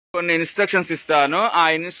కొన్ని ఇన్స్ట్రక్షన్స్ ఇస్తాను. ఆ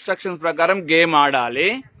ఇన్స్ట్రక్షన్స్ ప్రకారం గేమ్ ఆడాలి.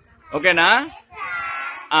 ఓకేనా?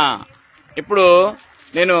 ఇప్పుడు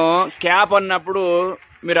నేను క్యాప్ అన్నప్పుడు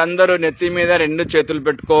మీరందరూ నెత్తి మీద 2 చేతులు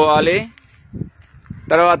పెట్టుకోవాలి.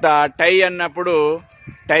 తర్వాత టై అన్నప్పుడు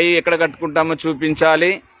టై ఎక్కడ కట్టుకుంటామో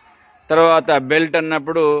చూపించాలి. తర్వాత బెల్ట్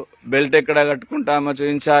అన్నప్పుడు బెల్ట్ ఎక్కడ కట్టుకుంటామో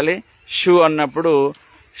చూపించాలి. షూ అన్నప్పుడు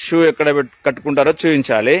షూ ఎక్కడ కట్టుకుంటారో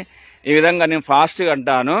చూపించాలి. ఈ విధంగా నేను ఫాస్ట్గా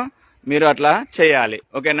అంటాను, మీరు అట్లా చేయాలి.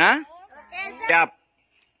 ఓకేనా? క్యాప్,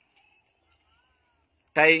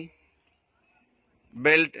 టై,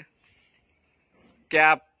 బెల్ట్,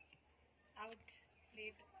 క్యాప్,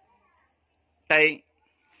 టై,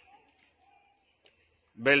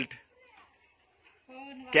 బెల్ట్,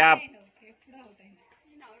 క్యాప్.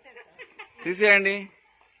 తీసేయండి.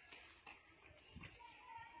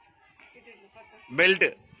 బెల్ట్,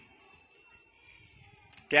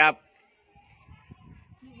 క్యాప్,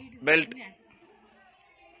 బెల్ట్,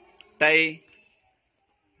 టై.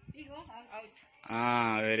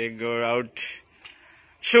 Very good. అవుట్.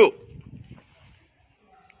 షూ,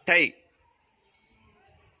 టై,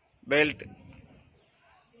 బెల్ట్,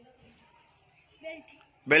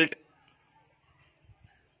 బెల్ట్,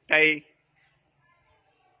 టై,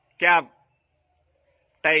 క్యాప్,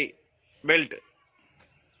 టై, belt,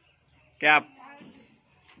 cap,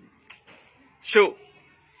 shoe,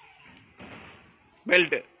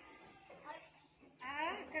 belt.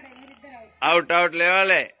 Out. Out.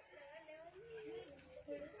 లేవాలే.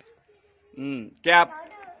 Cap,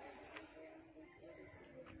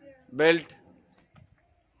 belt,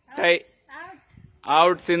 టై.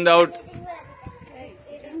 Out. Sindh out.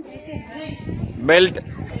 Belt,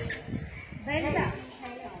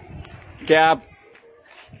 cap,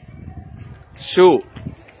 shoe,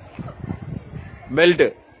 belt,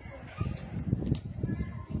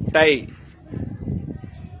 టై,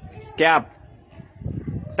 క్యాప్,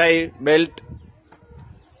 టై, బెల్ట్,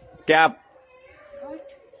 క్యాప్,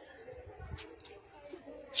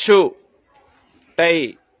 షూ, టై,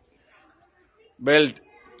 belt,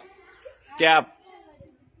 cap,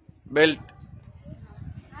 belt.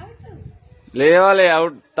 లేవాలి.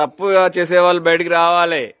 Out. తప్పుగా చేసేవాళ్ళు బయటికి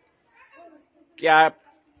రావాలి. Cap,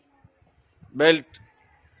 belt,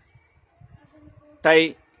 టై.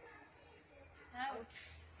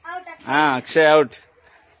 Akshay out.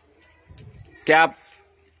 Cap,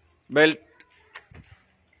 belt,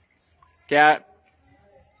 cap,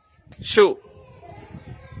 shoe,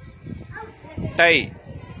 టై,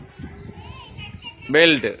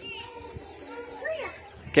 belt,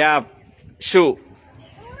 cap, shoe,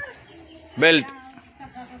 belt.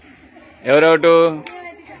 ఎవరవుటు?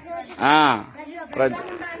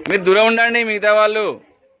 మీరు దూరం ఉండండి మిగతా వాళ్ళు.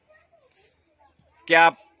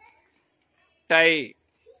 క్యాప్, టై,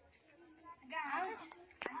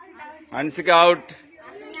 హన్సిక అవుట్.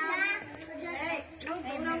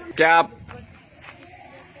 క్యాప్,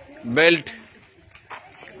 బెల్ట్,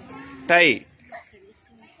 టై,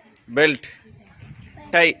 బెల్ట్,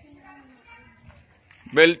 టై,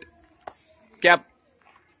 belt, cap,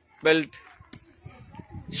 belt,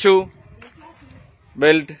 shoe,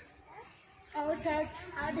 belt.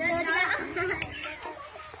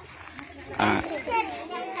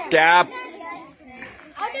 Cap,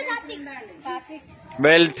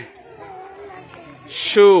 belt,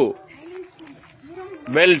 shoe,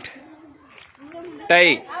 belt, టై.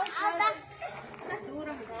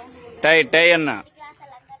 టై. టై అన్న.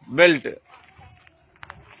 బెల్ట్,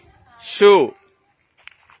 షూ,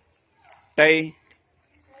 టై,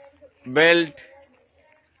 బెల్ట్,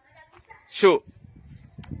 షూ,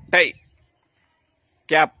 టై,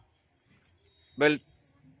 క్యాప్, బెల్ట్,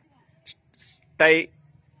 టై.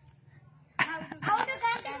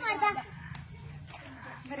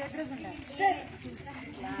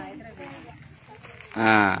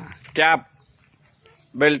 Cap,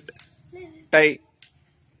 belt, టై.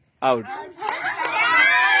 Out.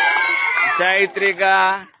 Chaitrika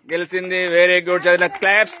గెలిచింది. Very good.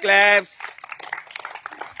 Claps.